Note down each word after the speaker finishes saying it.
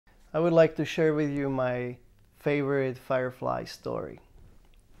I would like to share with you my favorite firefly story.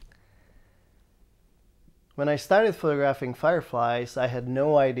 When I started photographing fireflies, I had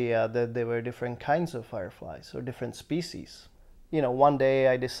no idea that there were different kinds of fireflies or different species. One day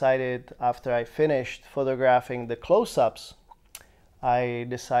I decided, after I finished photographing the close-ups, I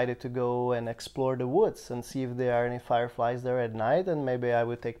decided to go and explore the woods and see if there are any fireflies there at night, and maybe I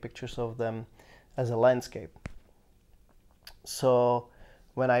would take pictures of them as a landscape. So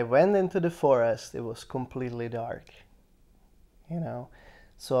when I went into the forest, it was completely dark,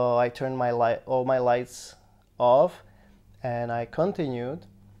 So I turned all my lights off, and I continued,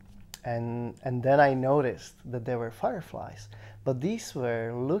 and then I noticed that there were fireflies, but these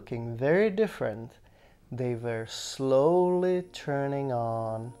were looking very different. They were slowly turning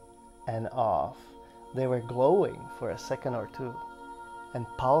on and off. They were glowing for a second or two and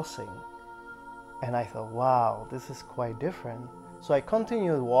pulsing. And I thought, wow, this is quite different. So I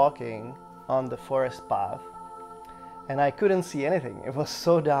continued walking on the forest path, and I couldn't see anything. It was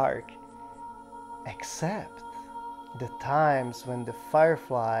so dark, except the times when the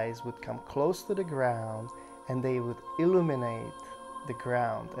fireflies would come close to the ground and they would illuminate the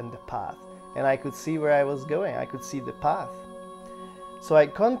ground and the path. And I could see where I was going. I could see the path. So I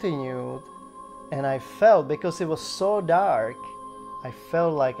continued, and I felt, because it was so dark, I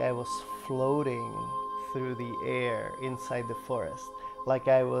felt like I was floating through the air inside the forest, like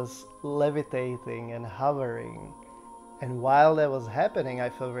I was levitating and hovering. And while that was happening, I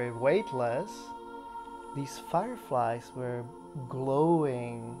felt very weightless. These fireflies were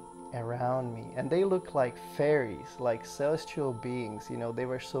glowing around me, and they looked like fairies, like celestial beings. They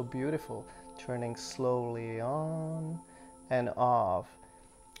were so beautiful, turning slowly on and off.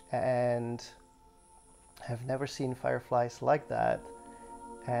 And I've never seen fireflies like that.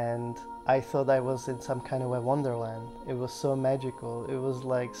 And I thought I was in some kind of a wonderland. It was so magical. It was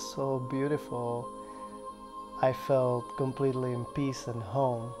like so beautiful. I felt completely in peace and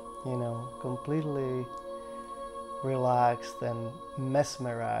home, completely relaxed and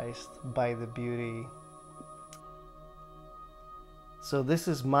mesmerized by the beauty. So this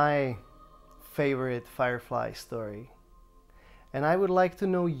is my favorite firefly story. And I would like to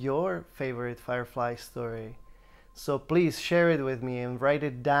know your favorite firefly story. So please share it with me and write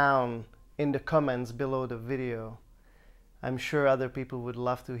it down in the comments below the video. I'm sure other people would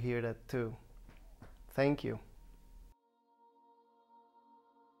love to hear that too. Thank you.